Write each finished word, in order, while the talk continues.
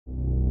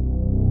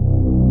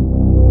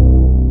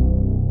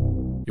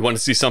You want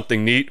to see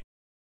something neat?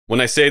 When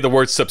I say the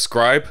word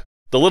subscribe,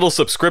 the little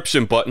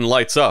subscription button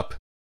lights up.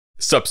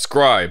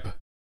 Subscribe.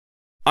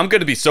 I'm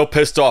gonna be so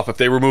pissed off if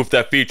they remove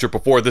that feature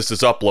before this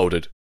is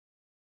uploaded.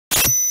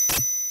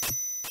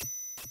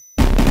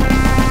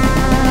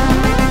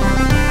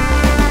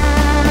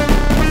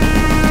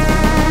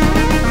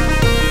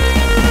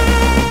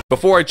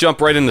 Before I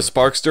jump right into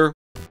Sparkster,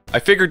 I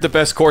figured the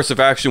best course of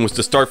action was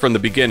to start from the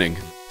beginning,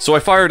 so I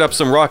fired up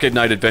some Rocket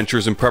Knight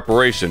adventures in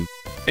preparation,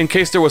 in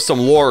case there was some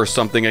lore or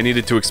something I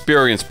needed to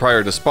experience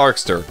prior to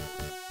Sparkster.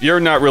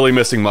 You're not really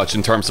missing much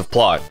in terms of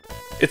plot.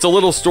 It's a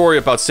little story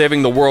about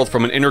saving the world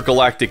from an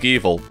intergalactic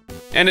evil,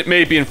 and it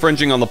may be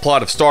infringing on the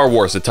plot of Star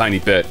Wars a tiny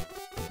bit.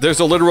 There's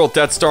a literal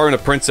Death Star and a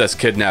princess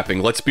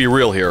kidnapping, let's be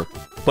real here.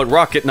 But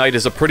Rocket Knight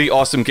is a pretty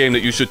awesome game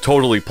that you should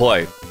totally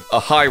play. A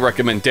high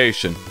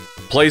recommendation.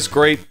 Plays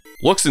great,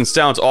 looks and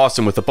sounds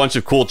awesome with a bunch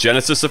of cool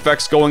Genesis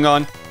effects going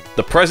on.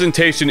 The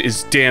presentation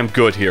is damn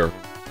good here.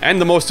 And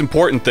the most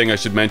important thing I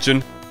should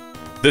mention,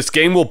 this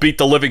game will beat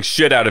the living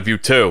shit out of you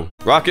too.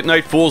 Rocket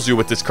Knight fools you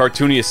with this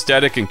cartoony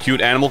aesthetic and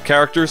cute animal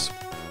characters,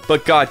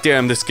 but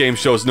goddamn, this game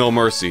shows no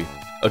mercy.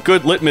 A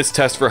good litmus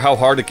test for how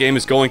hard a game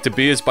is going to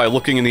be is by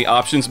looking in the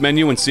options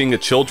menu and seeing a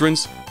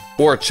children's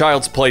or a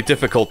child's play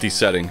difficulty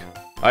setting.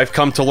 I've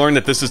come to learn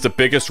that this is the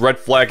biggest red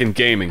flag in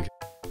gaming.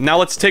 Now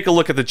let's take a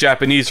look at the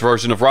Japanese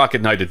version of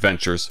Rocket Knight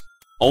Adventures.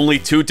 Only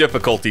 2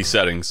 difficulty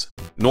settings,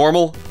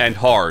 normal and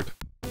hard.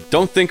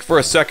 Don't think for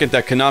a second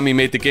that Konami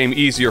made the game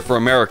easier for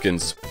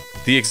Americans.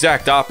 The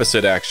exact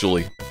opposite,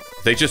 actually.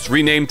 They just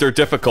renamed their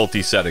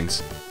difficulty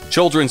settings.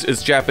 Children's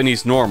is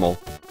Japanese normal,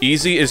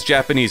 easy is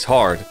Japanese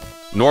hard.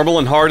 Normal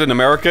and hard in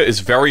America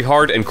is very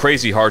hard and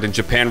crazy hard in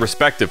Japan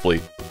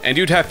respectively. And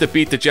you'd have to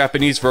beat the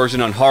Japanese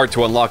version on hard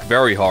to unlock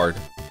very hard,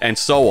 and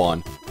so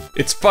on.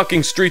 It's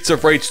fucking Streets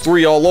of Rage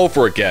 3 all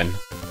over again.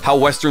 How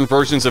Western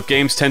versions of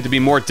games tend to be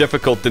more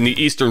difficult than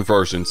the Eastern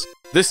versions.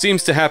 This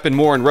seems to happen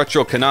more in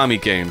retro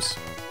Konami games.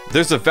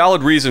 There's a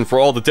valid reason for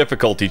all the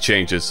difficulty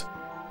changes.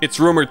 It's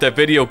rumored that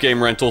video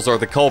game rentals are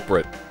the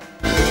culprit.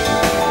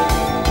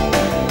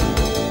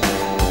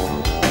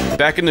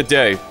 Back in the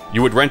day,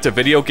 you would rent a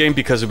video game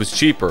because it was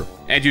cheaper,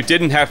 and you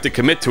didn't have to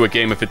commit to a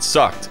game if it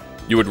sucked.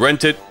 You would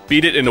rent it,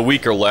 beat it in a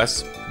week or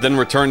less, then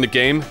return the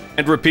game,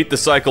 and repeat the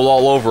cycle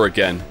all over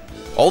again.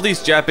 All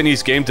these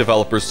Japanese game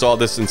developers saw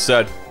this and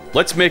said,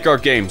 let's make our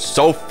game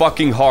so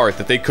fucking hard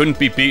that they couldn't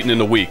be beaten in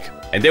a week,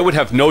 and they would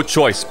have no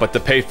choice but to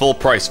pay full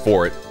price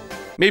for it.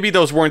 Maybe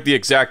those weren't the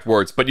exact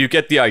words, but you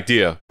get the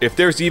idea. If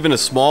there's even a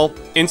small,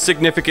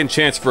 insignificant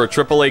chance for a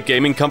AAA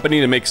gaming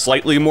company to make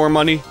slightly more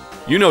money,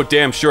 you know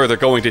damn sure they're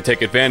going to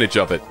take advantage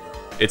of it.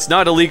 It's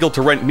not illegal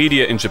to rent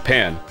media in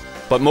Japan,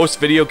 but most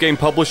video game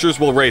publishers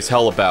will raise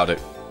hell about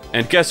it.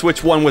 And guess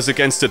which one was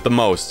against it the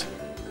most?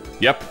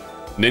 Yep,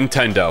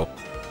 Nintendo.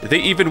 They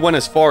even went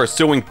as far as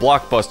suing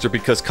Blockbuster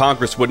because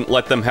Congress wouldn't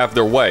let them have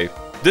their way.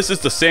 This is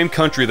the same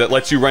country that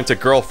lets you rent a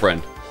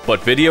girlfriend,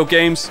 but video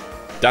games?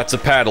 That's a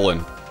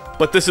paddling.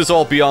 But this is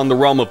all beyond the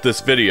realm of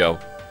this video.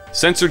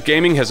 Censored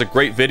Gaming has a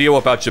great video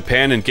about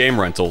Japan and game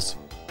rentals.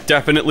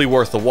 Definitely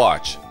worth a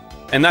watch.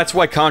 And that's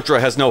why Contra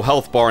has no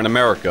health bar in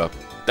America.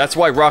 That's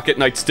why Rocket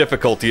Knight's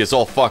difficulty is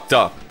all fucked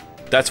up.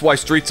 That's why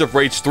Streets of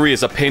Rage 3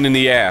 is a pain in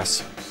the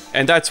ass.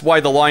 And that's why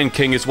The Lion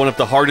King is one of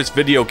the hardest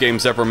video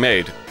games ever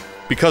made.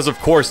 Because of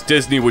course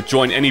Disney would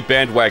join any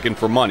bandwagon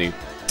for money.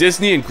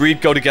 Disney and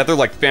greed go together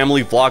like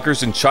family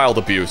vloggers and child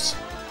abuse.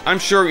 I'm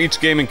sure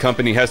each gaming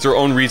company has their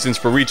own reasons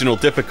for regional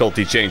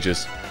difficulty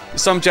changes.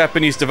 Some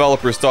Japanese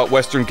developers thought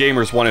Western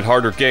gamers wanted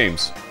harder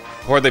games.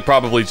 Or they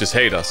probably just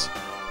hate us.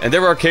 And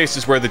there are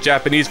cases where the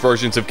Japanese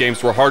versions of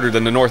games were harder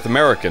than the North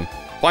American.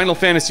 Final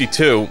Fantasy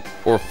II,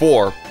 or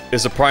 4,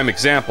 is a prime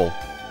example.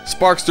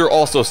 Sparkster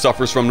also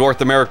suffers from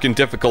North American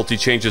difficulty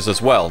changes as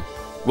well.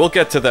 We'll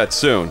get to that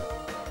soon.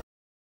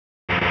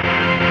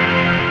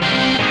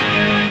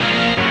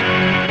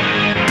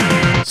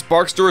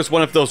 Sparkster is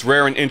one of those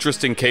rare and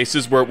interesting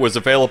cases where it was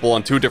available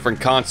on 2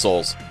 different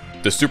consoles,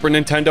 the Super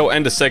Nintendo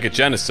and the Sega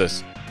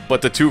Genesis,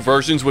 but the 2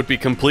 versions would be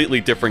completely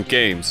different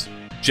games.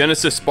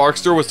 Genesis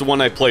Sparkster was the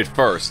one I played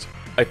first.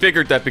 I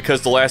figured that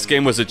because the last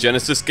game was a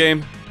Genesis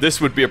game,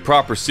 this would be a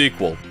proper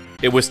sequel.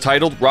 It was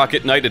titled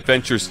Rocket Knight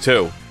Adventures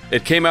 2.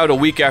 It came out a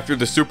week after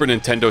the Super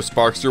Nintendo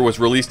Sparkster was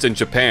released in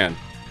Japan.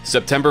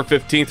 September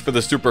 15th for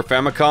the Super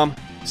Famicom,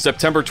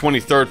 September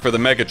 23rd for the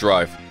Mega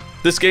Drive.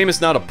 This game is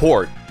not a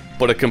port,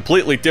 but a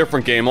completely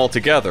different game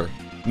altogether.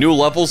 New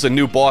levels and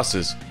new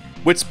bosses,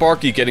 with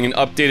Sparky getting an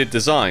updated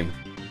design.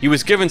 He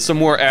was given some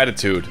more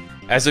attitude,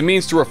 as a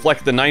means to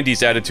reflect the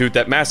 90s attitude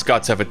that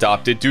mascots have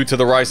adopted due to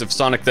the rise of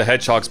Sonic the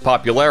Hedgehog's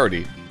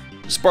popularity.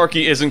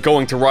 Sparky isn't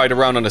going to ride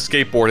around on a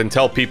skateboard and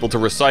tell people to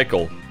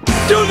recycle.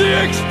 To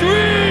the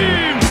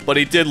extreme! But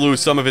he did lose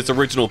some of his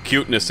original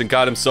cuteness and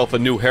got himself a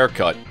new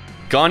haircut.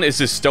 Gone is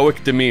his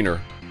stoic demeanor,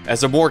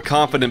 as a more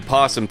confident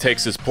possum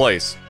takes his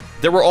place.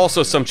 There were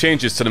also some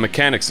changes to the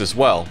mechanics as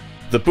well.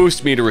 The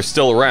boost meter is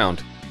still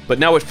around, but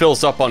now it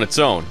fills up on its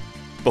own.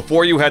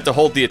 Before you had to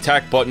hold the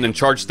attack button and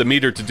charge the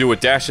meter to do a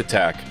dash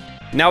attack.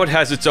 Now it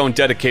has its own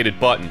dedicated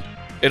button.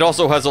 It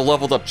also has a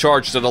leveled up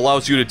charge that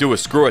allows you to do a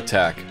screw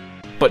attack,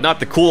 but not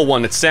the cool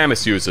one that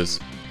Samus uses,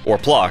 or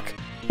Plock,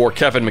 or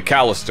Kevin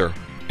McAllister.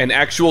 An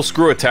actual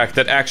screw attack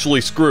that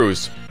actually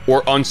screws,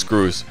 or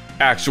unscrews,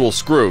 actual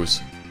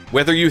screws.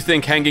 Whether you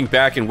think hanging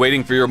back and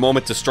waiting for your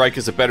moment to strike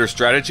is a better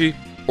strategy,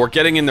 or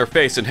getting in their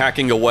face and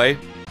hacking away,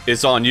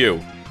 is on you.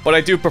 But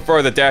I do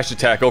prefer the dash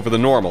attack over the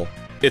normal.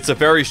 It's a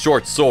very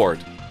short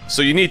sword,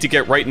 so you need to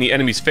get right in the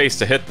enemy's face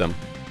to hit them.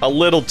 A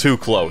little too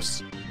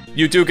close.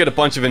 You do get a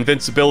bunch of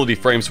invincibility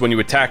frames when you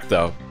attack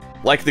though.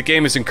 Like the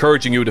game is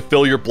encouraging you to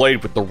fill your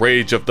blade with the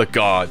rage of the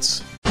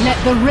gods.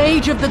 Let the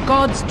rage of the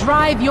gods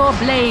drive your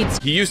blades!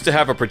 He used to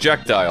have a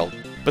projectile,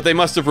 but they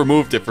must have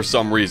removed it for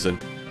some reason.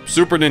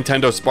 Super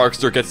Nintendo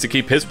Sparkster gets to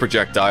keep his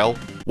projectile.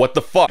 What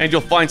the fuck? And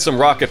you'll find some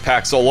rocket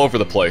packs all over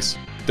the place.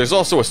 There's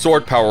also a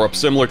sword power-up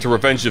similar to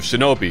Revenge of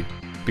Shinobi,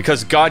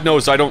 because God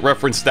knows I don't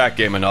reference that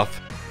game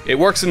enough. It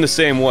works in the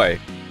same way.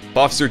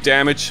 Buffs your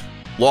damage,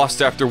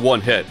 lost after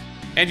one hit.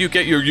 And you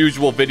get your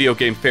usual video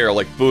game fare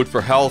like food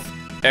for health,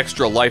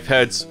 extra life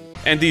heads,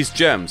 and these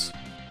gems.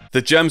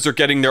 The gems are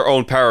getting their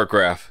own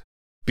paragraph,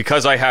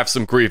 because I have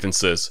some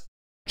grievances.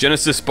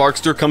 Genesis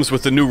Sparkster comes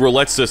with a new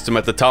roulette system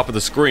at the top of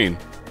the screen.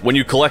 When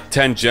you collect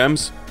 10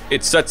 gems,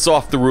 it sets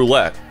off the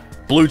roulette.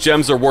 Blue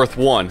gems are worth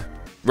 1,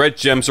 red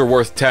gems are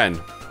worth 10.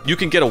 You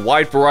can get a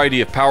wide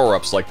variety of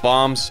power-ups like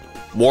bombs,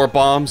 more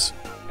bombs,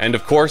 and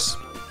of course,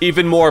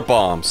 even more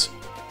bombs.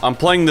 I'm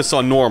playing this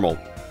on normal,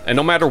 and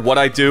no matter what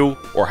I do,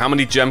 or how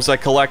many gems I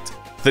collect,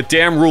 the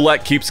damn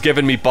roulette keeps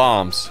giving me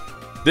bombs.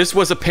 This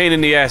was a pain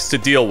in the ass to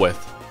deal with.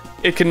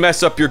 It can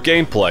mess up your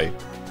gameplay.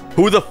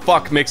 Who the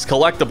fuck makes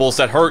collectibles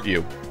that hurt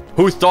you?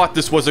 Who thought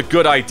this was a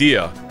good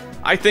idea?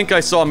 I think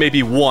I saw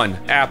maybe one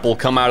apple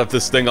come out of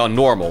this thing on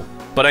normal,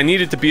 but I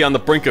needed to be on the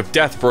brink of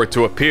death for it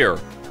to appear.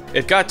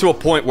 It got to a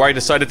point where I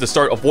decided to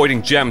start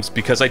avoiding gems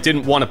because I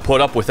didn't want to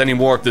put up with any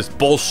more of this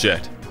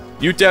bullshit.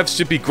 You devs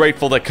should be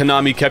grateful that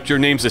Konami kept your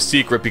names a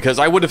secret because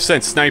I would have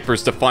sent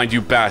snipers to find you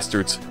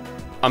bastards.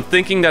 I'm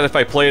thinking that if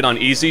I play it on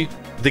easy,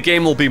 the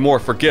game will be more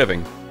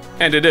forgiving.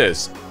 And it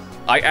is.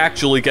 I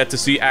actually get to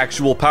see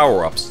actual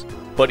power-ups.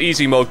 But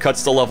easy mode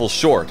cuts the levels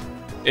short.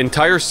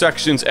 Entire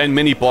sections and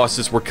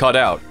mini-bosses were cut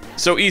out,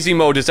 so easy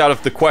mode is out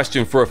of the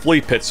question for a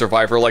flea pit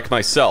survivor like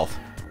myself.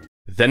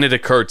 Then it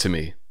occurred to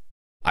me.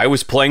 I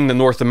was playing the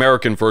North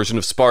American version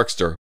of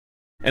Sparkster,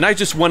 and I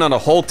just went on a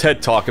whole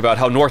TED talk about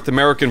how North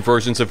American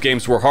versions of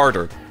games were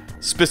harder,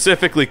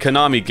 specifically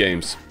Konami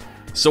games.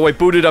 So I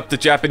booted up the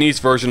Japanese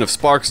version of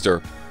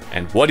Sparkster,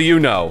 and what do you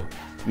know?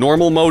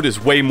 Normal mode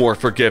is way more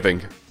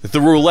forgiving.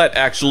 The roulette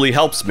actually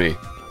helps me.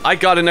 I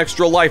got an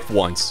extra life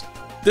once.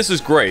 This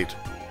is great.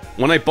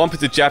 When I bump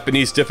the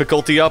Japanese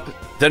difficulty up,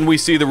 then we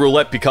see the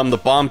roulette become the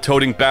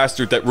bomb-toting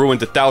bastard that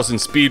ruined 1,000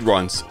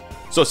 speedruns.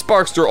 So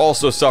Sparkster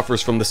also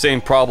suffers from the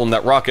same problem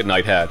that Rocket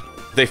Knight had.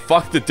 They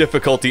fucked the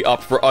difficulty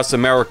up for us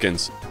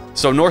Americans.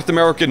 So North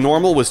American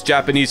normal was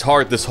Japanese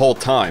hard this whole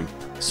time.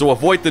 So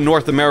avoid the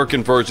North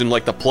American version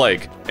like the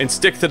plague, and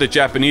stick to the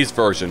Japanese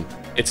version.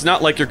 It's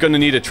not like you're gonna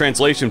need a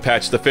translation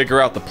patch to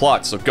figure out the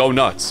plot, so go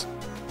nuts.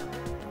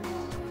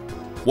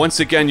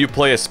 Once again you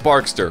play as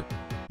Sparkster.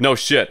 No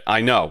shit,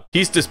 I know.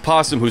 He's this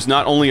possum who's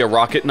not only a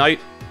Rocket Knight,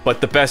 but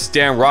the best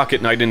damn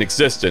Rocket Knight in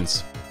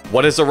existence.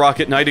 What is a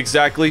Rocket Knight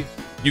exactly?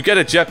 You get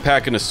a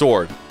jetpack and a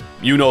sword.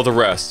 You know the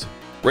rest.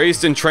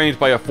 Raised and trained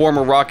by a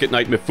former Rocket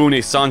Knight Mifune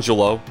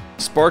Sanjuro,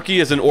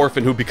 Sparky is an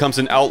orphan who becomes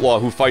an outlaw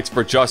who fights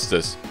for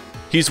justice.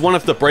 He's one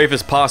of the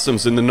bravest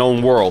possums in the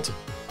known world.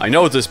 I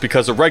know this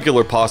because a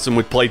regular possum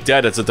would play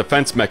dead as a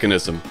defense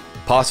mechanism.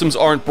 Possums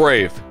aren't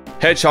brave.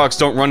 Hedgehogs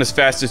don't run as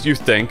fast as you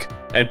think.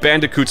 And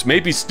bandicoots may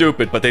be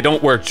stupid, but they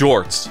don't wear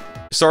jorts.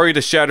 Sorry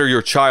to shatter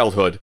your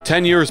childhood.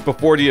 10 years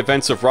before the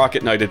events of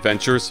Rocket Knight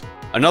Adventures,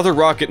 another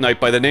Rocket Knight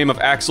by the name of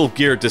Axel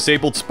Gear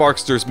disabled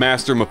Sparkster's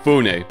master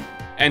Mifune.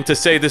 And to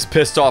say this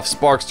pissed off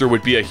Sparkster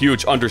would be a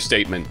huge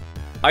understatement.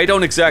 I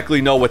don't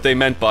exactly know what they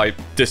meant by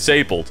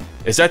disabled.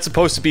 Is that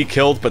supposed to be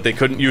killed, but they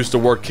couldn't use the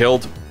word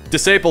killed?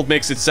 Disabled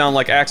makes it sound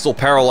like Axel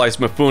paralyzed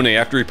Mifune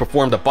after he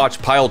performed a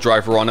botched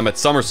piledriver on him at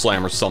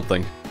SummerSlam or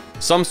something.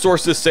 Some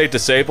sources say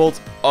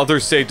disabled,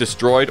 others say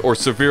destroyed or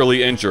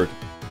severely injured.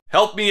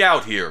 Help me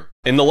out here!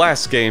 In the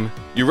last game,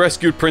 you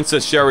rescued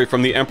Princess Sherry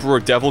from the Emperor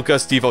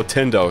Devilgus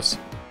Devotindos.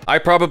 I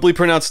probably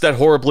pronounced that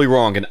horribly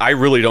wrong and I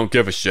really don't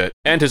give a shit.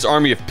 And his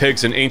army of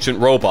pigs and ancient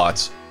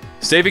robots.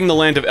 Saving the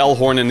land of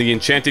Elhorn and the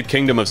enchanted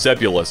kingdom of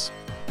Zebulus.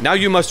 Now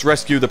you must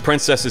rescue the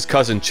princess's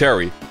cousin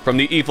Cherry from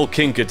the evil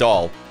King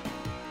Ghidorah.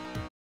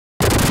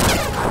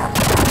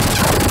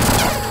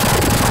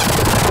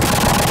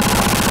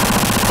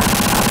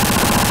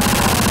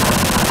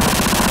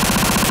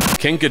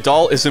 King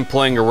Ghidorah isn't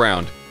playing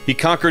around. He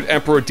conquered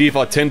Emperor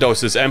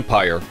Devotindos'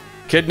 empire,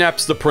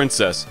 kidnaps the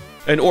princess,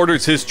 and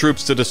orders his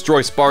troops to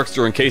destroy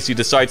Sparkster in case he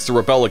decides to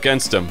rebel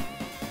against him.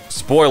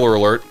 Spoiler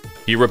alert,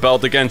 he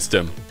rebelled against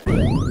him.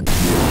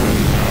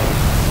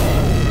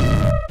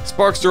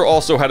 Sparkster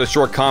also had a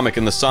short comic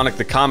in the Sonic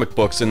the Comic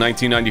books in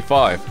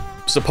 1995,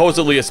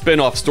 supposedly a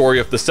spin-off story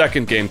of the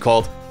second game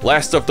called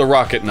Last of the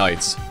Rocket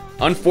Knights.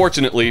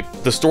 Unfortunately,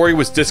 the story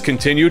was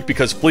discontinued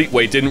because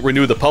Fleetway didn't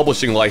renew the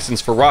publishing license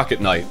for Rocket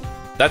Knight.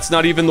 That's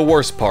not even the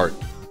worst part.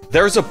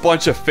 There's a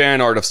bunch of fan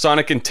art of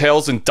Sonic and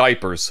Tails in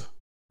diapers.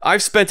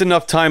 I've spent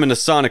enough time in the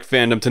Sonic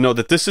fandom to know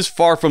that this is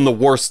far from the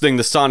worst thing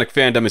the Sonic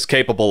fandom is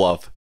capable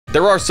of.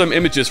 There are some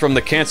images from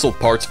the cancelled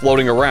parts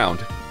floating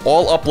around,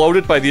 all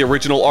uploaded by the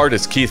original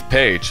artist Keith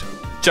Page.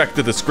 Check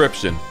the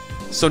description.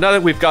 So now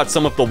that we've got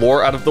some of the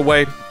lore out of the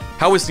way,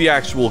 how is the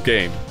actual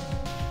game?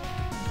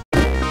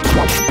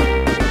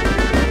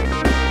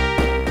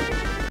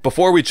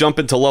 Before we jump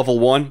into level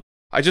 1,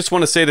 I just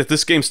want to say that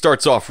this game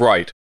starts off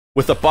right,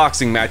 with a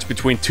boxing match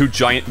between two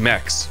giant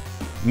mechs.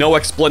 No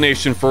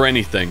explanation for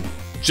anything,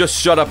 just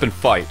shut up and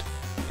fight.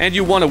 And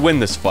you want to win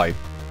this fight.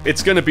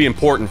 It's going to be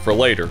important for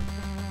later.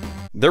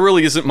 There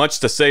really isn't much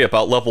to say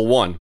about level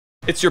 1.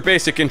 It's your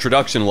basic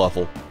introduction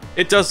level.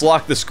 It does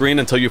lock the screen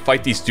until you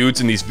fight these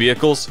dudes in these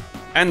vehicles,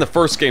 and the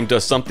first game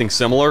does something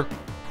similar,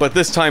 but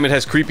this time it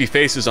has creepy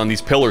faces on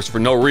these pillars for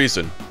no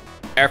reason.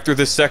 After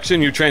this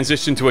section, you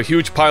transition to a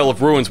huge pile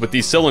of ruins with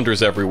these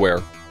cylinders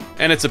everywhere,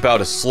 and it's about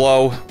as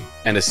slow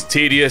and as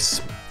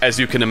tedious as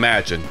you can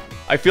imagine.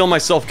 I feel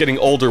myself getting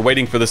older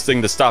waiting for this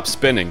thing to stop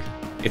spinning.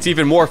 It's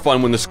even more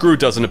fun when the screw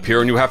doesn't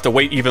appear and you have to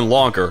wait even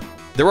longer.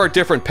 There are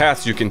different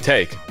paths you can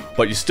take,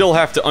 but you still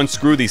have to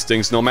unscrew these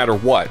things no matter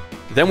what.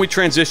 Then we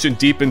transition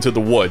deep into the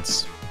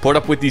woods, put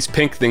up with these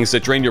pink things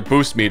that drain your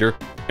boost meter,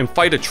 and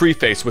fight a tree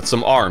face with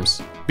some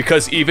arms,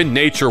 because even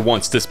nature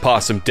wants this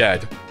possum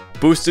dead.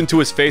 Boost into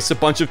his face a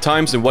bunch of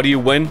times and what do you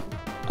win?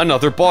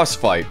 Another boss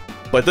fight,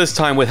 but this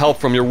time with help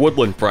from your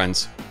woodland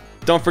friends.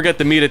 Don't forget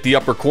to meet at the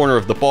upper corner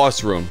of the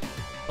boss room.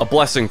 A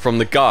blessing from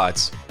the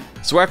gods.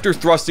 So after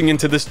thrusting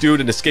into this dude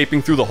and escaping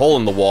through the hole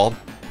in the wall,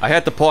 I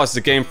had to pause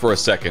the game for a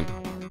second.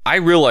 I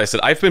realized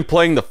that I've been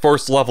playing the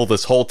first level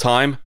this whole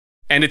time,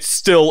 and it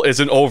still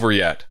isn't over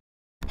yet.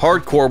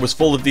 Hardcore was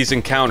full of these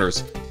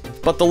encounters,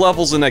 but the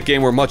levels in that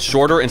game were much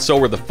shorter and so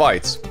were the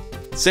fights.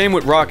 Same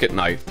with Rocket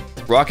Knight.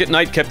 Rocket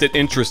Knight kept it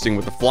interesting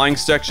with a flying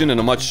section and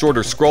a much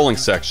shorter scrolling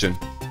section,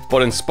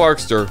 but in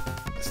Sparkster,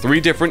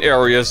 3 different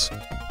areas,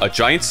 a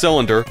giant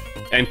cylinder,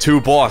 and 2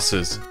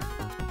 bosses.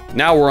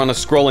 Now we're on a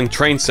scrolling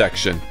train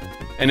section,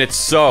 and it's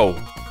so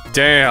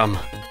damn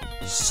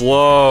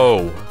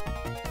slow.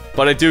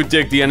 But I do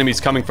dig the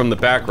enemies coming from the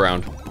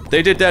background.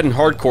 They did that in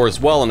Hardcore as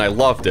well and I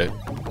loved it.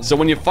 So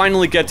when you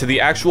finally get to the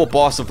actual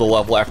boss of the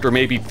level after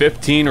maybe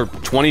 15 or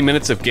 20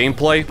 minutes of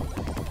gameplay,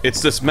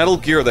 it's this Metal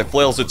Gear that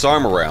flails its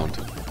arm around.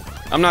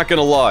 I'm not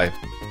gonna lie,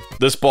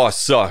 this boss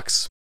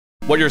sucks.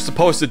 What you're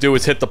supposed to do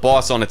is hit the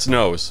boss on its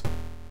nose.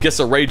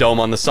 Guess a ray dome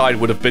on the side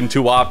would have been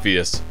too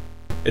obvious.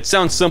 It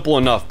sounds simple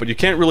enough, but you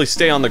can't really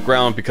stay on the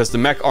ground because the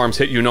mech arms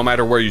hit you no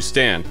matter where you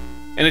stand.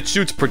 And it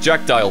shoots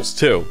projectiles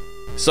too.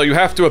 So you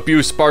have to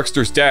abuse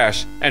Sparkster's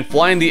dash and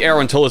fly in the air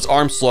until his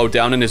arms slow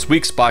down and his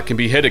weak spot can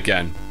be hit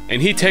again.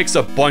 And he takes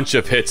a bunch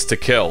of hits to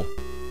kill.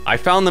 I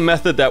found the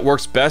method that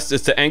works best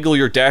is to angle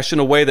your dash in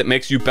a way that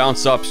makes you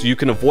bounce up so you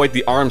can avoid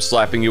the arm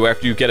slapping you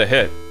after you get a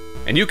hit.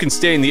 And you can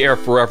stay in the air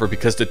forever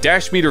because the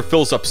dash meter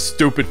fills up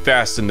stupid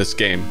fast in this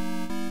game.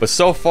 But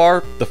so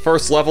far, the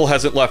first level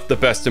hasn't left the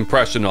best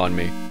impression on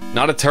me.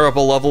 Not a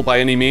terrible level by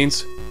any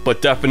means,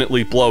 but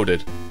definitely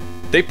bloated.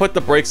 They put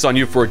the brakes on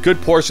you for a good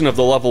portion of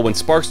the level when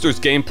Sparkster's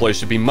gameplay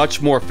should be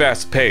much more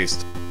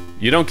fast-paced.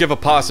 You don't give a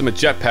possum a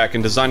jetpack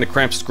and design a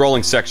cramped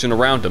scrolling section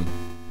around him.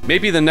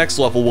 Maybe the next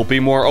level will be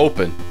more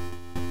open.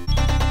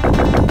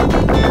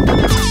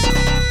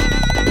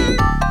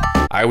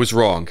 I was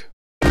wrong.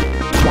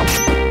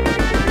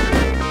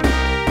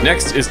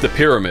 Next is the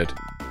Pyramid.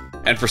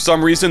 And for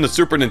some reason, the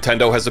Super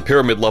Nintendo has a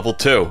pyramid level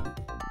too.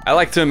 I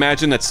like to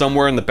imagine that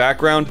somewhere in the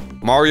background,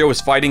 Mario is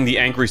fighting the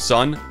angry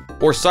sun,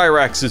 or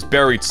Cyrax is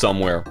buried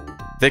somewhere.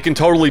 They can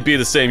totally be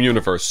the same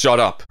universe, shut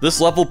up. This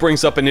level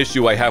brings up an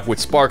issue I have with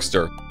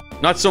Sparkster.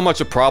 Not so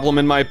much a problem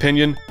in my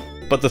opinion,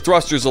 but the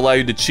thrusters allow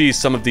you to cheese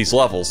some of these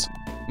levels.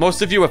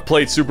 Most of you have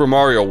played Super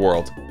Mario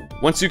World.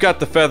 Once you got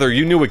the feather,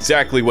 you knew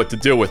exactly what to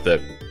do with it.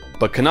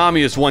 But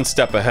Konami is one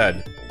step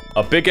ahead.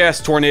 A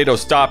big-ass tornado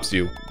stops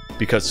you,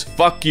 because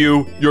fuck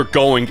you, you're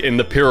going in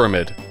the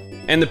pyramid.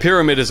 And the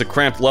pyramid is a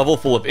cramped level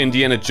full of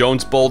Indiana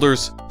Jones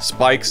boulders,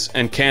 spikes,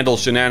 and candle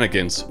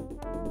shenanigans.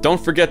 Don't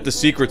forget the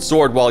secret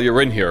sword while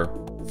you're in here.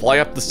 Fly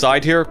up the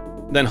side here,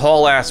 then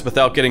haul ass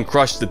without getting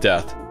crushed to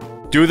death.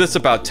 Do this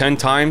about 10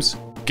 times,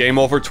 game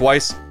over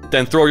twice,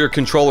 then throw your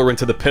controller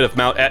into the pit of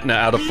Mount Etna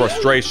out of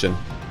frustration.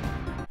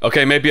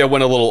 Okay, maybe I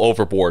went a little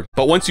overboard,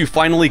 but once you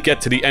finally get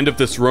to the end of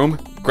this room,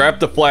 grab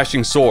the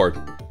flashing sword.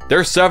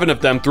 There's 7 of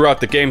them throughout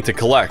the game to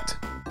collect.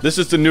 This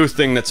is the new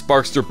thing that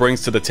Sparkster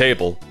brings to the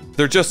table.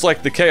 They're just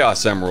like the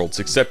Chaos Emeralds,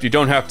 except you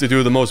don't have to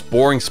do the most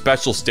boring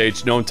special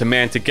stage known to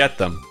man to get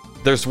them.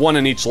 There's 1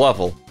 in each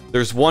level.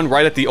 There's 1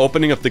 right at the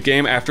opening of the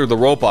game after the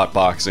robot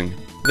boxing.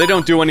 They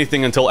don't do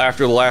anything until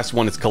after the last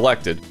one is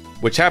collected,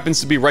 which happens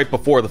to be right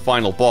before the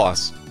final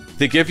boss.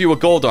 They give you a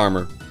gold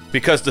armor,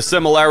 because the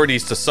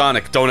similarities to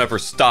Sonic don't ever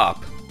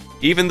stop.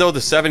 Even though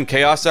the 7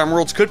 Chaos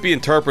Emeralds could be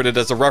interpreted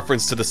as a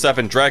reference to the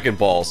 7 Dragon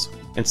Balls,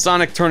 and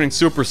Sonic turning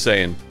Super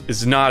Saiyan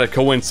is not a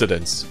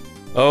coincidence.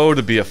 Oh,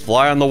 to be a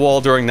fly on the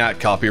wall during that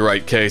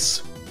copyright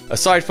case.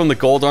 Aside from the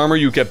gold armor,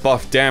 you get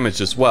buff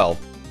damage as well,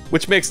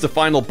 which makes the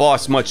final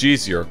boss much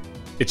easier.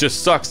 It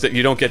just sucks that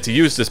you don't get to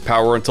use this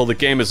power until the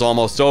game is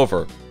almost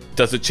over.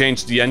 Does it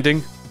change the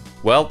ending?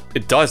 Well,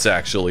 it does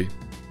actually.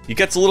 He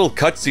gets a little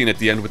cutscene at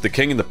the end with the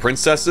king and the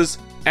princesses,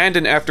 and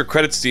an after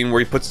credits scene where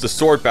he puts the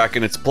sword back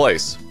in its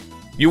place.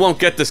 You won't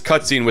get this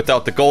cutscene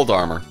without the gold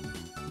armor.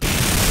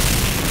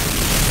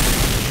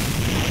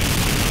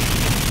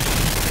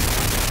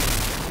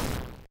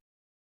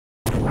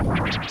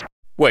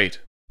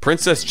 Wait,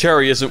 Princess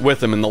Cherry isn't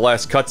with him in the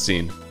last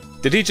cutscene.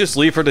 Did he just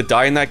leave her to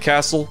die in that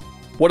castle?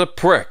 What a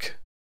prick.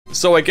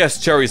 So I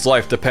guess Cherry's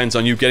life depends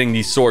on you getting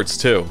these swords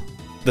too.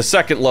 The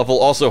second level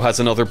also has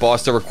another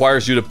boss that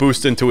requires you to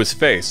boost into his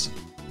face.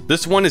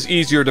 This one is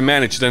easier to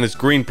manage than his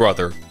green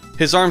brother.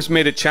 His arms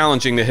made it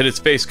challenging to hit his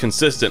face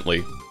consistently.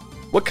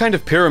 What kind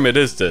of pyramid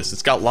is this?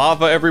 It's got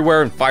lava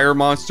everywhere and fire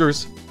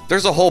monsters.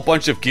 There's a whole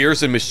bunch of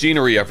gears and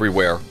machinery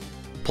everywhere.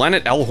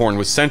 Planet Elhorn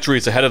was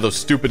centuries ahead of those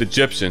stupid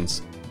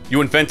Egyptians. You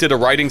invented a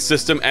writing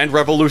system and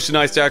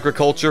revolutionized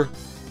agriculture?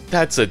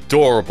 That's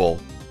adorable.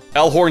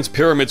 Elhorn's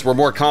pyramids were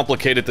more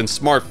complicated than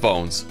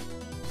smartphones.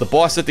 The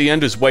boss at the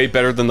end is way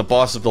better than the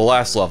boss of the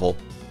last level.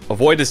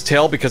 Avoid his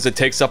tail because it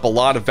takes up a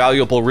lot of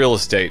valuable real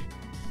estate.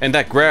 And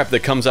that grab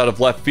that comes out of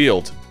left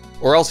field.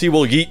 Or else he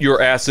will yeet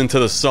your ass into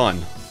the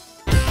sun.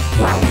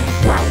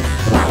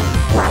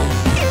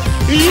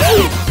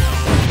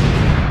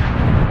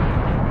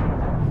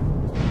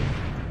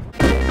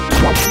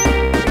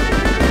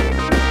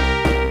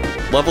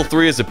 Level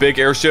 3 is a big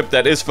airship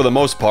that is, for the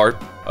most part,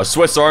 a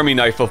Swiss Army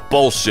knife of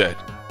bullshit.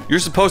 You're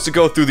supposed to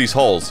go through these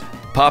holes,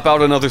 pop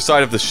out another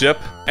side of the ship,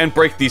 and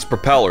break these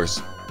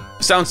propellers.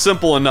 Sounds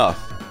simple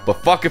enough,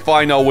 but fuck if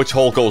I know which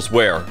hole goes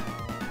where.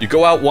 You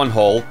go out one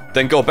hole,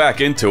 then go back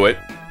into it,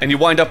 and you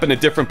wind up in a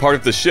different part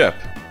of the ship.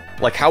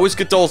 Like, how is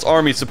Gadol's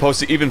army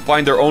supposed to even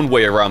find their own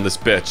way around this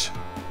bitch?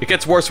 It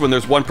gets worse when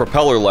there's one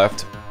propeller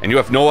left, and you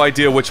have no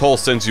idea which hole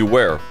sends you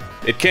where.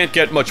 It can't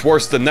get much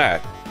worse than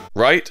that,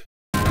 right?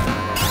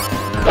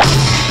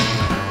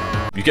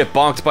 You get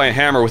bonked by a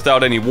hammer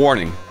without any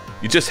warning.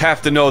 You just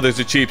have to know there's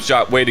a cheap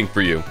shot waiting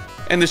for you.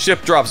 And the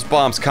ship drops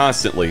bombs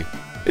constantly.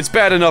 It's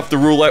bad enough the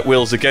roulette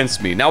wheel's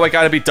against me, now I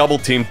gotta be double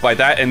teamed by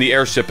that and the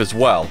airship as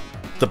well.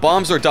 The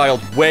bombs are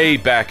dialed way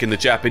back in the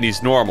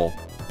Japanese normal,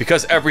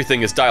 because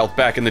everything is dialed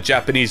back in the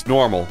Japanese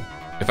normal.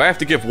 If I have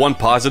to give one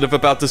positive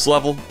about this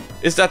level,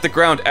 is that the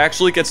ground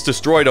actually gets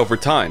destroyed over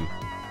time.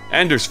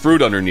 And there's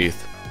fruit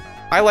underneath.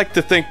 I like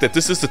to think that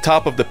this is the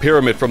top of the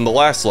pyramid from the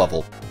last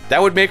level.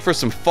 That would make for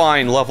some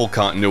fine level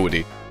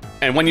continuity.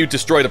 And when you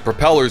destroy the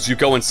propellers, you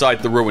go inside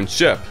the ruined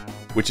ship,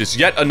 which is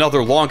yet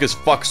another longest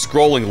fuck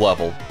scrolling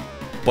level.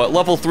 But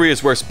level 3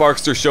 is where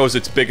Sparkster shows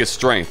its biggest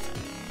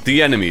strength.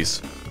 The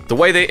enemies. The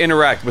way they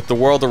interact with the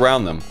world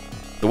around them.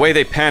 The way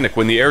they panic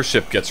when the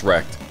airship gets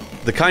wrecked.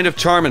 The kind of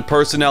charm and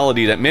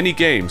personality that many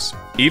games,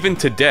 even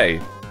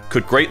today,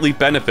 could greatly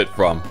benefit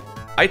from.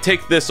 I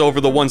take this over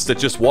the ones that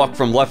just walk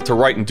from left to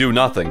right and do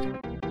nothing.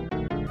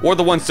 Or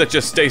the ones that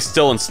just stay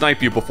still and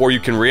snipe you before you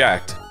can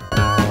react.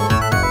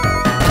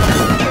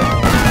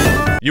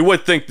 You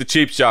would think the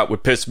cheap shot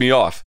would piss me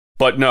off,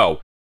 but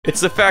no.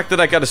 It's the fact that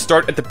I gotta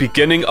start at the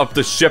beginning of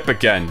the ship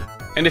again.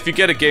 And if you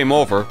get a game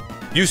over,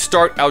 you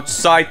start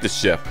outside the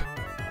ship.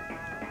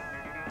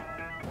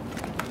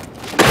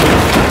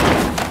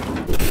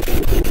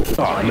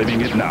 Start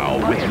living it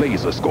now with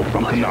Laser Scope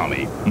from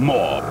Konami.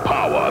 More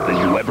power than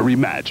you ever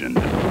imagined.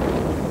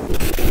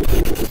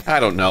 I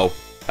don't know.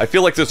 I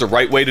feel like there's a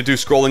right way to do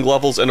scrolling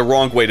levels and a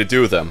wrong way to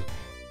do them.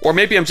 Or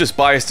maybe I'm just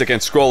biased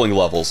against scrolling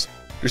levels.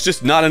 There's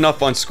just not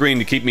enough on screen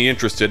to keep me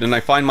interested, and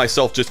I find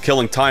myself just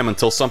killing time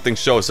until something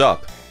shows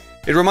up.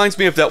 It reminds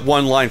me of that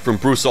one line from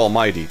Bruce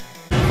Almighty.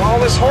 All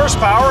this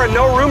horsepower and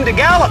no room to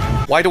gallop!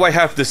 Why do I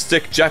have this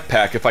thick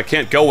jetpack if I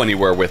can't go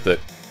anywhere with it?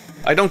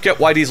 I don't get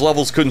why these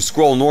levels couldn't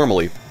scroll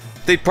normally.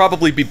 They'd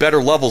probably be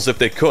better levels if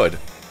they could.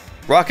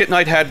 Rocket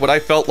Knight had what I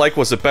felt like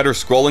was a better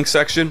scrolling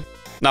section.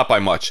 Not by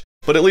much,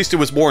 but at least it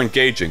was more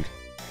engaging.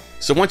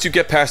 So once you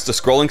get past the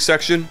scrolling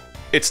section,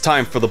 it's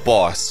time for the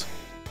boss.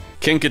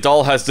 King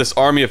Gadol has this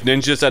army of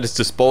ninjas at his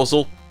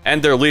disposal,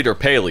 and their leader,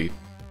 Paley.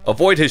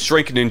 Avoid his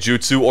shrink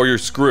ninjutsu or you're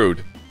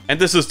screwed. And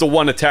this is the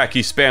one attack he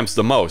spams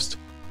the most.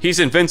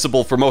 He's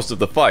invincible for most of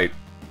the fight.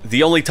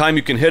 The only time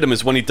you can hit him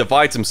is when he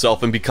divides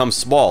himself and becomes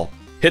small.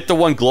 Hit the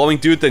one glowing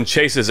dude, then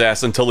chase his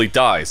ass until he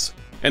dies.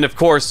 And of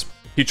course,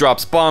 he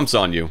drops bombs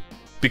on you.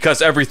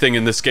 Because everything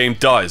in this game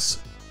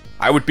does.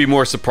 I would be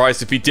more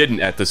surprised if he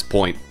didn't at this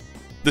point.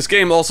 This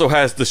game also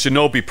has the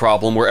shinobi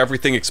problem where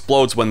everything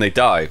explodes when they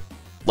die.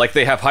 Like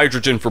they have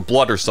hydrogen for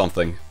blood or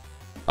something.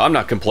 I'm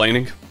not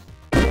complaining.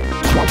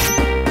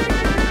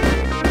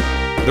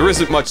 There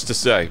isn't much to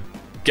say.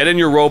 Get in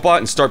your robot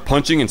and start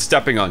punching and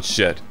stepping on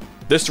shit.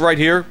 This right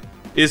here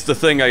is the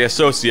thing I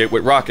associate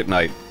with Rocket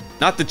Knight.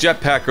 Not the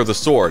jetpack or the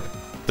sword.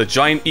 The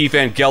giant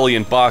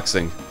Evangelion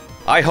boxing.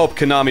 I hope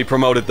Konami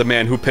promoted the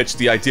man who pitched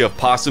the idea of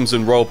possums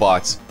and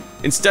robots,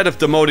 instead of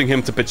demoting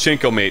him to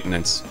pachinko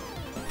maintenance.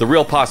 The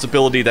real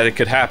possibility that it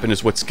could happen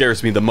is what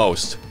scares me the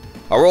most.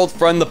 Our old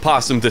friend the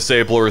Possum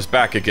Disabler is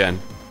back again.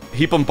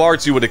 He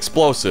bombards you with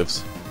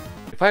explosives.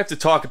 If I have to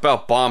talk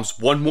about bombs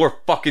one more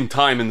fucking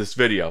time in this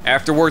video,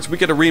 afterwards we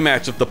get a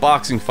rematch of the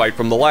boxing fight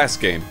from the last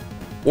game,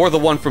 or the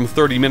one from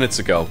 30 minutes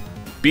ago.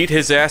 Beat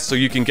his ass so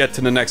you can get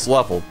to the next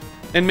level,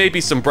 and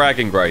maybe some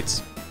bragging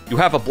rights. You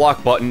have a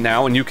block button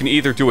now and you can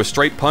either do a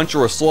straight punch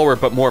or a slower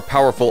but more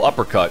powerful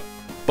uppercut.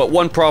 But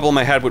one problem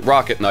I had with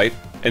Rocket Knight,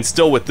 and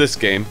still with this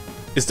game,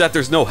 is that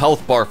there's no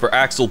health bar for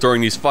Axel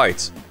during these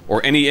fights,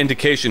 or any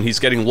indication he's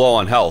getting low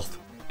on health.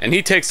 And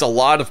he takes a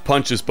lot of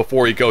punches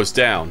before he goes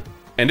down.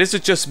 And is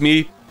it just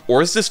me,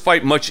 or is this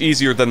fight much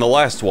easier than the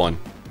last one?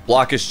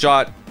 Block his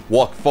shot,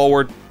 walk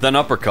forward, then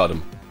uppercut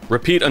him.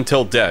 Repeat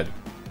until dead.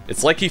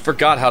 It's like he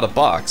forgot how to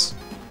box.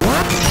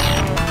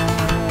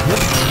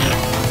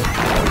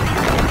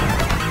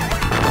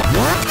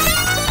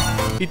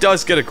 He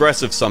does get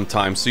aggressive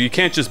sometimes, so you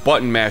can't just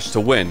button mash to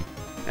win.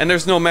 And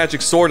there's no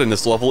magic sword in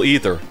this level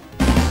either.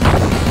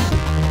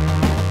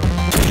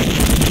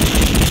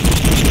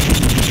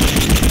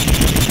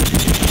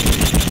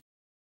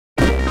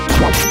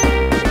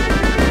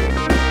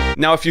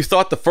 Now, if you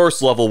thought the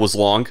first level was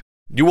long,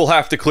 you will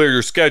have to clear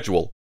your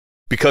schedule,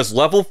 because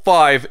level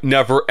 5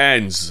 never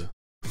ends.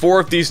 4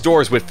 of these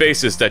doors with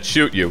faces that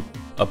shoot you,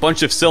 a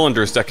bunch of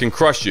cylinders that can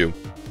crush you,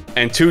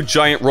 and 2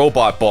 giant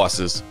robot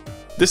bosses.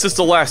 This is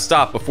the last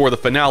stop before the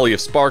finale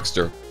of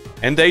Sparkster,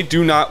 and they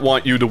do not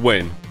want you to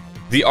win.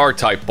 The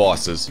R-type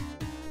bosses.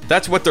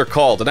 That's what they're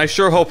called, and I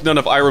sure hope none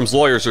of Irem's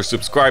lawyers are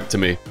subscribed to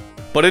me.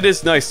 But it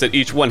is nice that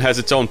each one has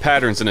its own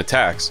patterns and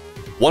attacks.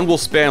 One will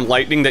spam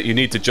lightning that you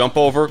need to jump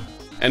over,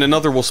 and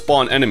another will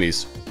spawn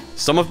enemies.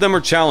 Some of them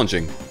are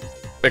challenging.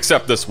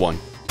 Except this one.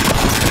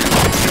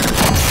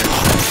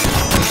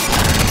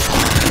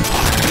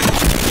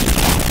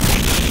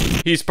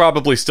 He's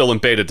probably still in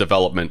beta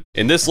development.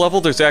 In this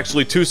level, there's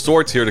actually 2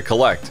 swords here to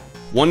collect.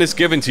 One is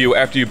given to you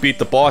after you beat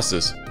the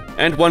bosses,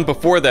 and one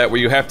before that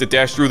where you have to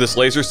dash through this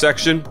laser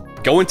section,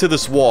 go into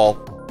this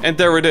wall, and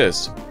there it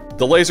is.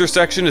 The laser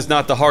section is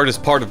not the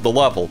hardest part of the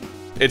level.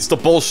 It's the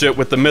bullshit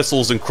with the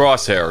missiles and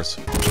crosshairs.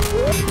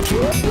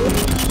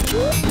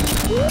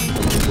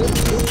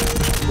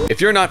 If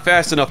you're not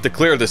fast enough to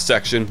clear this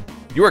section,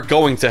 you are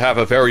going to have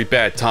a very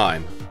bad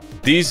time.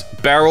 These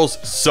barrels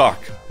suck.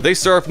 They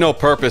serve no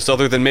purpose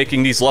other than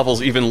making these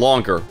levels even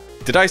longer.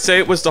 Did I say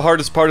it was the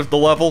hardest part of the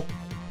level?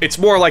 It's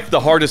more like the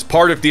hardest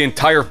part of the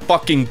entire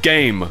fucking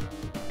game.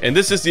 And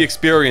this is the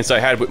experience I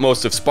had with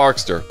most of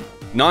Sparkster.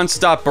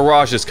 Non-stop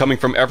barrages coming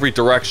from every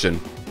direction.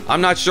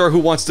 I'm not sure who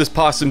wants this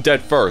possum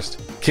dead first,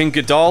 King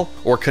Ghidorah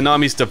or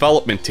Konami's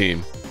development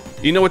team.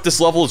 You know what this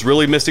level is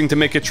really missing to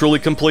make it truly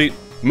complete?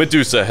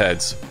 Medusa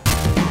heads.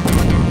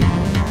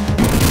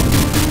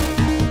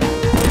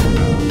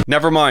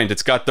 Never mind,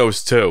 it's got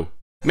those too.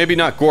 Maybe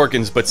not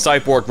Gorgons, but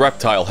cyborg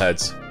reptile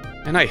heads.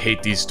 And I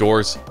hate these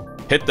doors.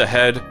 Hit the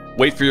head,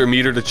 wait for your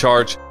meter to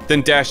charge,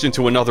 then dash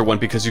into another one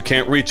because you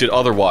can't reach it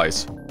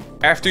otherwise.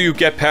 After you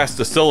get past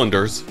the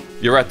cylinders,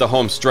 you're at the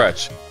home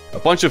stretch. A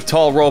bunch of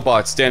tall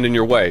robots stand in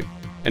your way.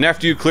 And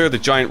after you clear the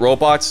giant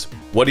robots,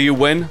 what do you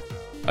win?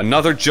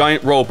 Another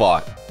giant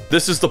robot.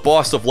 This is the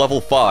boss of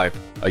level 5,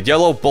 a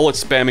yellow bullet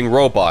spamming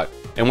robot.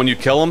 And when you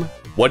kill him,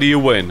 what do you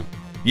win?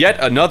 Yet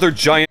another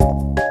giant...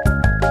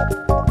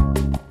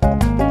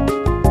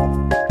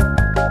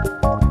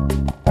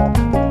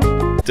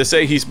 To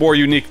say he's more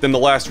unique than the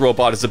last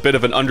robot is a bit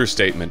of an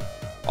understatement.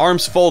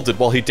 Arms folded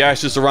while he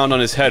dashes around on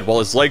his head while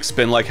his legs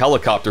spin like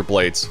helicopter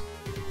blades.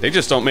 They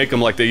just don't make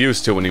him like they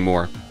used to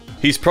anymore.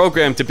 He's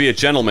programmed to be a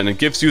gentleman and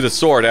gives you the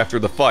sword after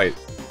the fight.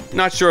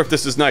 Not sure if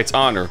this is Knight's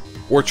honor,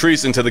 or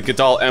treason to the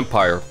Ghidorah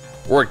Empire,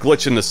 or a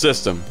glitch in the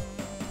system.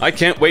 I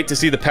can't wait to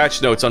see the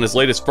patch notes on his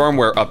latest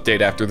firmware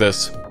update after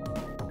this.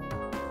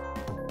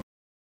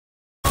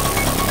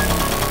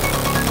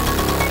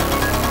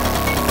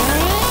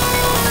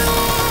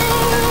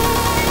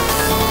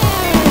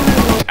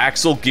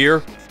 Axel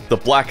Gear, the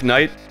Black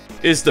Knight,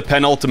 is the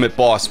penultimate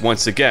boss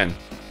once again.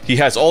 He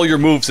has all your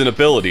moves and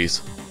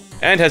abilities,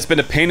 and has been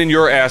a pain in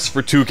your ass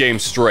for 2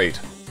 games straight.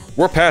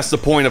 We're past the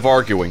point of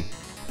arguing,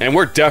 and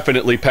we're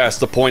definitely past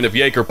the point of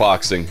Jaeger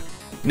boxing.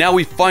 Now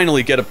we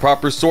finally get a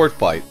proper sword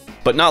fight,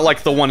 but not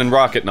like the one in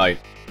Rocket Knight.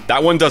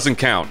 That one doesn't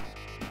count.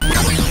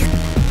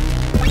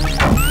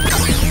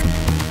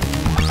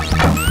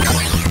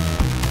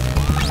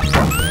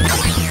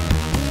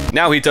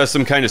 Now he does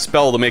some kind of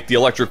spell to make the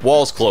electric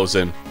walls close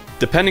in.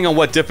 Depending on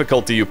what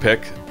difficulty you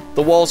pick,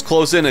 the walls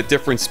close in at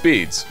different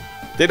speeds.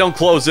 They don't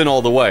close in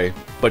all the way,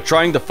 but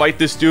trying to fight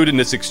this dude in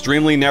this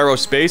extremely narrow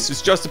space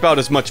is just about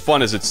as much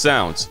fun as it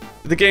sounds.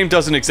 The game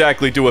doesn't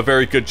exactly do a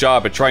very good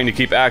job at trying to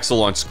keep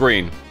Axel on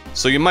screen,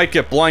 so you might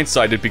get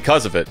blindsided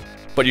because of it.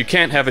 But you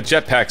can't have a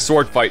jetpack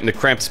sword fight in a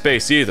cramped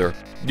space either.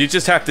 You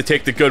just have to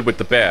take the good with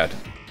the bad.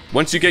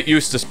 Once you get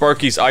used to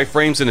Sparky's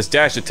iframes and his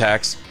dash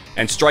attacks,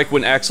 and strike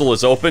when Axel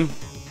is open,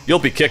 you'll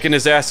be kicking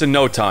his ass in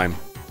no time.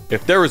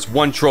 If there is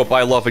one trope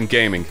I love in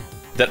gaming,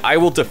 that I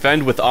will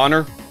defend with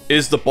honor,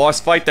 is the boss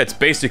fight that's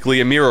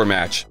basically a mirror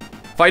match.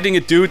 Fighting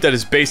a dude that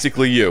is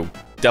basically you.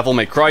 Devil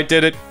May Cry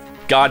did it,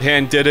 God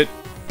Hand did it,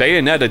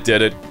 Bayonetta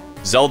did it,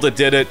 Zelda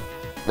did it,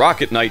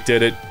 Rocket Knight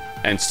did it,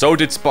 and so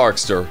did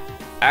Sparkster.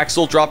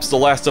 Axel drops the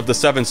last of the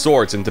 7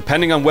 swords, and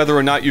depending on whether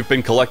or not you've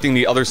been collecting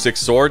the other 6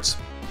 swords,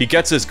 he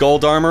gets his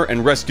gold armor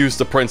and rescues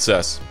the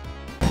princess.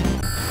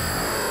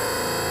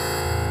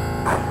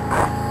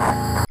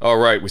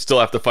 Alright, we still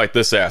have to fight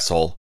this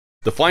asshole.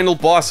 The final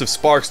boss of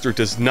Sparkster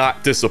does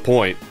not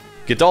disappoint.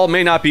 Gedal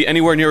may not be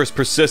anywhere near as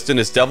persistent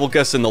as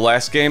Devilgus in the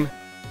last game,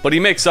 but he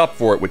makes up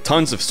for it with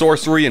tons of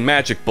sorcery and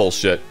magic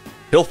bullshit.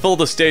 He'll fill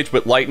the stage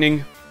with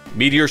lightning,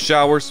 meteor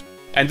showers,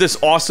 and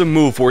this awesome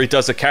move where he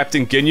does a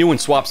Captain Ginyu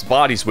and swaps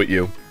bodies with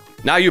you.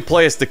 Now you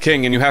play as the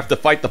king and you have to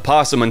fight the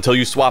possum until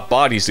you swap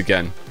bodies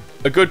again.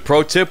 A good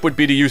pro tip would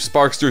be to use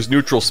Sparkster's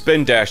neutral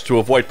spin dash to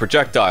avoid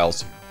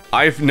projectiles.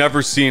 I've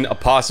never seen a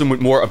possum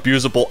with more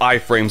abusable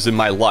iframes in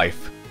my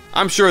life.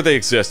 I'm sure they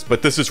exist,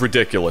 but this is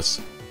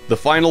ridiculous. The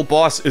final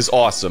boss is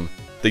awesome.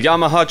 The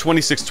Yamaha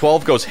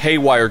 2612 goes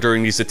haywire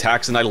during these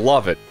attacks and I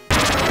love it.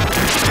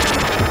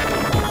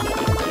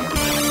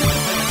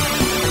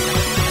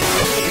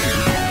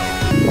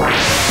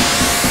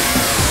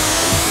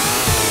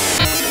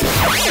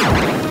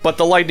 But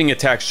the lightning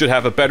attack should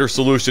have a better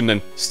solution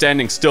than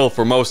standing still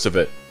for most of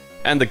it.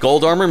 And the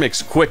gold armor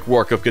makes quick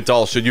work of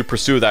Gedal should you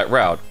pursue that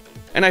route.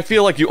 And I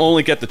feel like you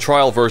only get the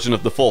trial version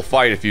of the full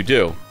fight if you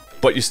do.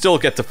 But you still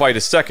get to fight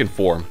his second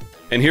form.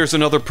 And here's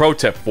another pro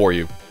tip for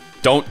you.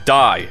 Don't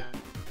die.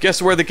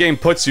 Guess where the game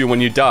puts you when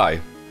you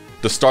die?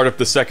 The start of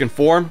the second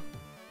form?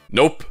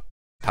 Nope.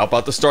 How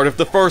about the start of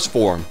the first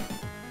form?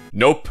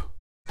 Nope.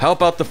 How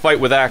about the fight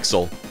with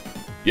Axel?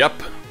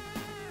 Yep.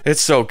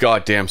 It's so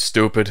goddamn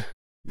stupid.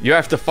 You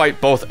have to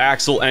fight both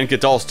Axel and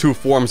Gedal's 2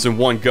 forms in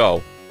one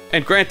go.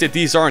 And granted,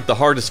 these aren't the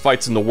hardest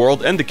fights in the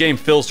world, and the game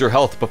fills your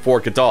health before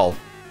Gedal.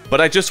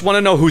 But I just want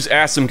to know whose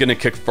ass I'm gonna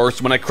kick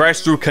first when I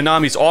crash through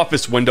Konami's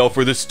office window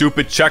for this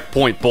stupid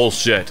checkpoint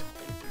bullshit.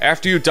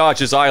 After you dodge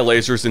his eye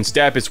lasers and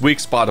stab his weak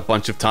spot a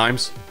bunch of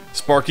times,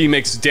 Sparky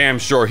makes damn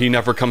sure he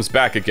never comes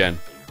back again.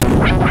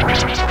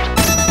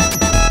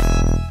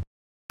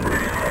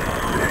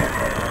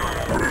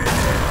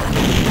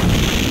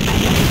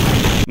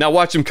 Now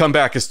watch him come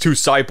back as 2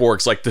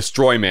 cyborgs like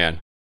Destroy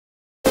Man.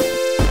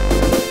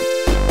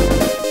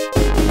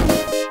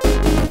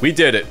 We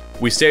did it.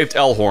 We saved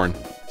Elhorn,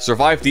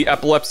 survived the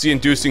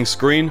epilepsy-inducing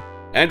screen,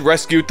 and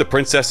rescued the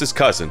princess's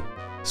cousin.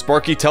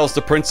 Sparky tells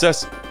the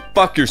princess,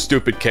 "Fuck your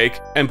stupid cake,"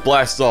 and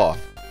blasts off.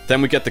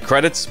 Then we get the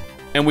credits,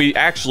 and we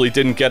actually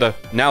didn't get a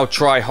now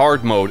try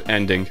hard mode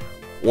ending.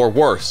 Or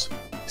worse,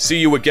 see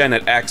you again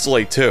at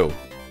Axel 2.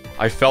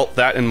 I felt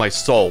that in my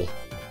soul.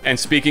 And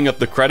speaking of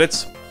the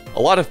credits,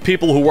 a lot of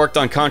people who worked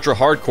on Contra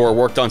Hardcore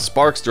worked on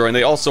Sparkster, and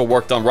they also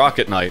worked on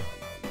Rocket Knight.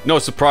 No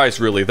surprise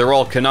really, they're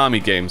all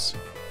Konami games.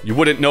 You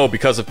wouldn't know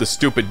because of the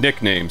stupid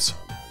nicknames.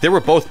 They were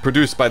both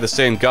produced by the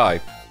same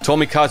guy,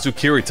 Tomikazu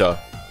Kirita,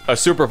 a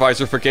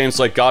supervisor for games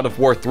like God of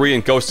War 3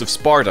 and Ghost of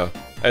Sparta,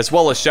 as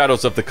well as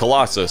Shadows of the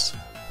Colossus.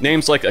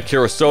 Names like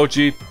Akira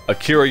Soji,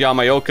 Akira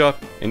Yamaoka,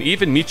 and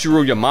even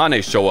Michiru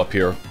Yamane show up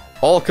here.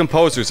 All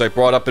composers I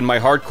brought up in my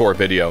hardcore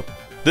video,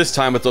 this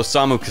time with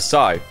Osamu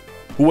Kasai,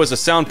 who was a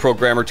sound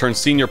programmer turned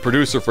senior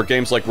producer for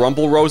games like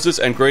Rumble Roses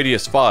and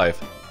Gradius 5.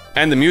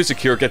 And the music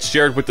here gets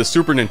shared with the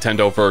Super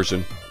Nintendo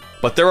version.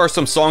 But there are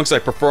some songs I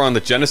prefer on the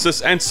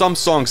Genesis and some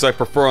songs I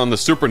prefer on the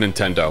Super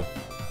Nintendo.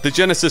 The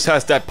Genesis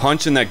has that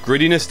punch and that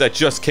grittiness that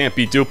just can't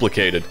be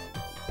duplicated.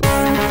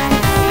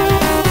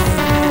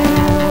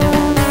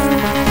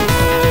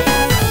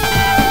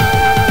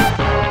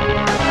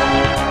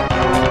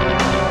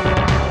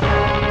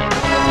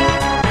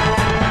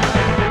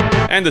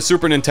 And the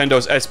Super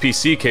Nintendo's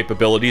SPC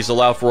capabilities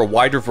allow for a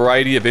wider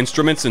variety of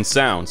instruments and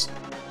sounds.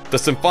 The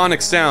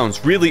symphonic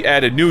sounds really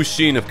add a new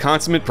sheen of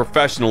consummate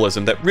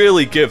professionalism that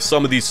really gives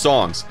some of these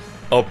songs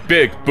a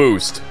big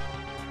boost.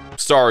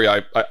 Sorry,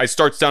 I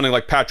start sounding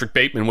like Patrick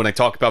Bateman when I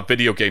talk about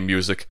video game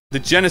music. The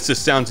Genesis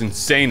sounds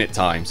insane at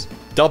times.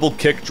 Double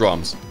kick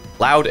drums,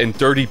 loud and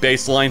dirty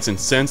bass lines and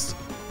synths.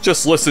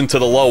 Just listen to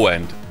the low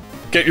end.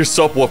 Get your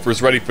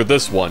subwoofers ready for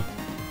this one.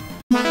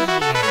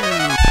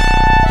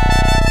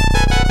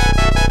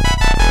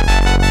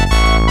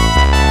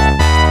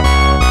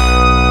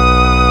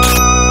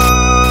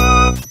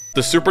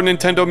 The Super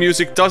Nintendo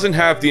music doesn't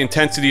have the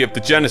intensity of the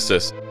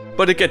Genesis,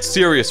 but it gets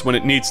serious when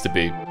it needs to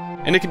be,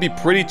 and it can be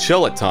pretty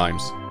chill at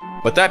times.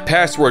 But that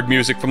password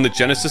music from the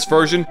Genesis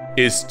version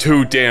is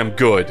too damn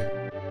good.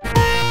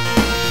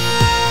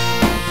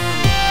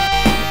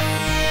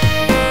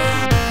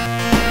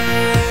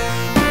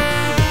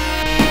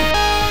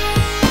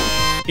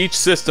 Each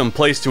system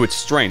plays to its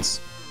strengths.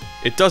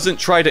 It doesn't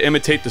try to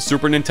imitate the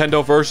Super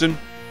Nintendo version,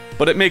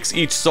 but it makes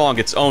each song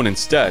its own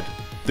instead.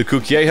 The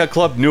Kukieha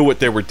Club knew what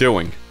they were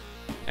doing.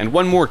 And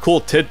one more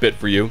cool tidbit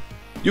for you,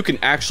 you can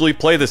actually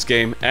play this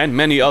game and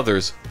many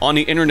others on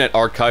the Internet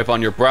Archive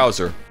on your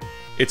browser.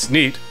 It's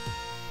neat,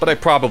 but I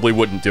probably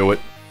wouldn't do it.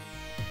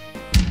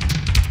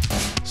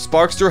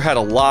 Sparkster had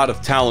a lot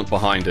of talent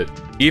behind it.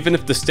 Even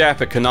if the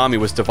staff at Konami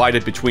was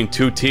divided between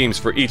 2 teams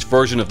for each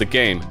version of the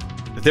game,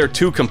 they're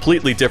 2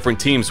 completely different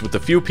teams with a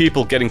few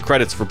people getting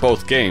credits for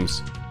both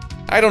games.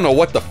 I don't know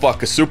what the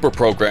fuck a super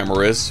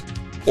programmer is.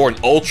 Or an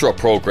ultra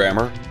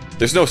programmer.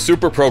 There's no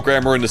super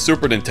programmer in the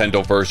Super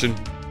Nintendo version.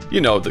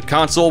 You know, the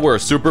console where a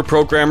super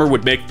programmer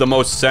would make the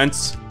most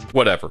sense.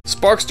 Whatever.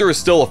 Sparkster is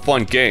still a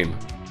fun game,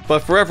 but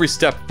for every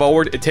step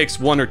forward, it takes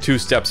 1 or 2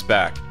 steps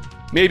back.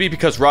 Maybe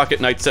because Rocket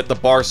Knight set the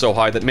bar so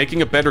high that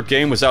making a better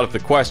game was out of the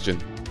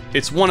question.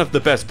 It's one of the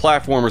best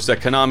platformers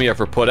that Konami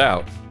ever put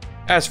out.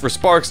 As for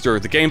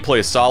Sparkster, the gameplay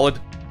is solid.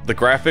 The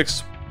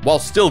graphics, while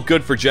still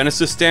good for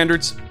Genesis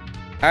standards,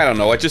 I don't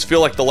know, I just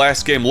feel like the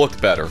last game looked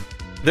better.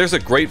 There's a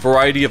great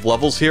variety of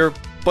levels here,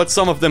 but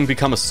some of them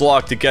become a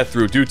slog to get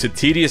through due to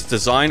tedious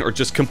design or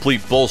just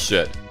complete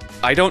bullshit.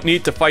 I don't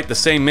need to fight the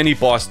same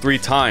mini-boss 3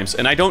 times,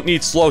 and I don't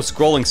need slow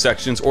scrolling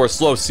sections or a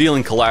slow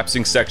ceiling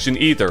collapsing section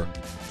either.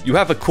 You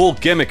have a cool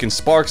gimmick in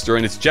Sparkster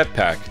and its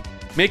jetpack.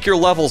 Make your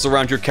levels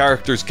around your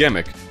character's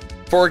gimmick.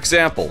 For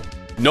example,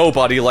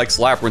 nobody likes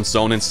Labyrinth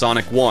Zone in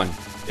Sonic 1.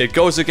 It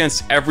goes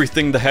against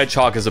everything the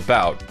Hedgehog is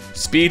about.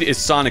 Speed is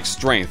Sonic's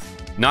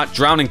strength, not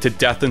drowning to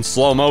death in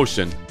slow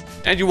motion.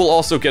 And you will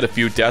also get a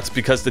few deaths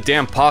because the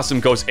damn possum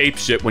goes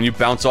apeshit when you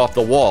bounce off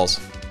the walls.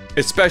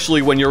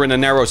 Especially when you're in a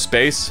narrow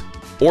space,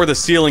 or the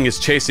ceiling is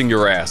chasing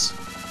your ass.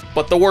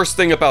 But the worst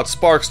thing about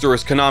Sparkster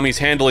is Konami's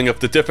handling of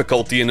the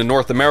difficulty in the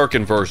North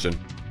American version.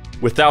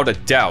 Without a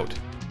doubt.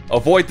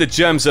 Avoid the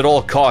gems at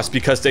all costs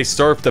because they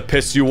serve to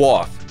piss you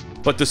off.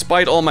 But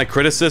despite all my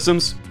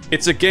criticisms,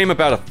 it's a game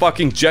about a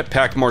fucking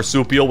jetpack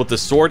marsupial with a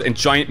sword and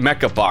giant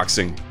mecha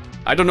boxing.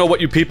 I don't know what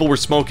you people were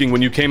smoking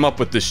when you came up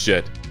with this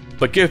shit,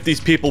 but give these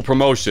people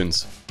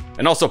promotions.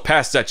 And also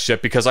pass that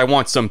shit because I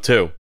want some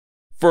too.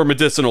 For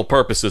medicinal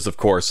purposes, of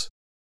course.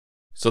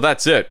 So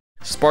that's it.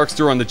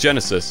 Sparkster on the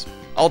Genesis.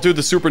 I'll do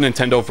the Super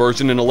Nintendo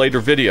version in a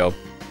later video,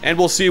 and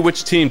we'll see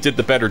which team did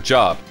the better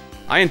job.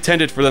 I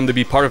intended for them to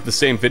be part of the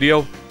same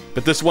video,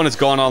 but this one has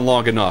gone on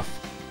long enough.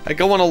 I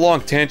go on a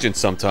long tangent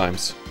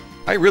sometimes.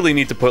 I really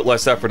need to put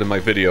less effort in my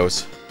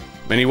videos.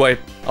 Anyway,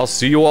 I'll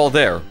see you all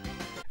there.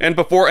 And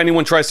before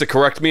anyone tries to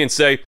correct me and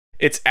say,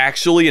 it's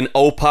actually an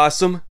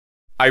opossum,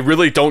 I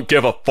really don't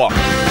give a fuck.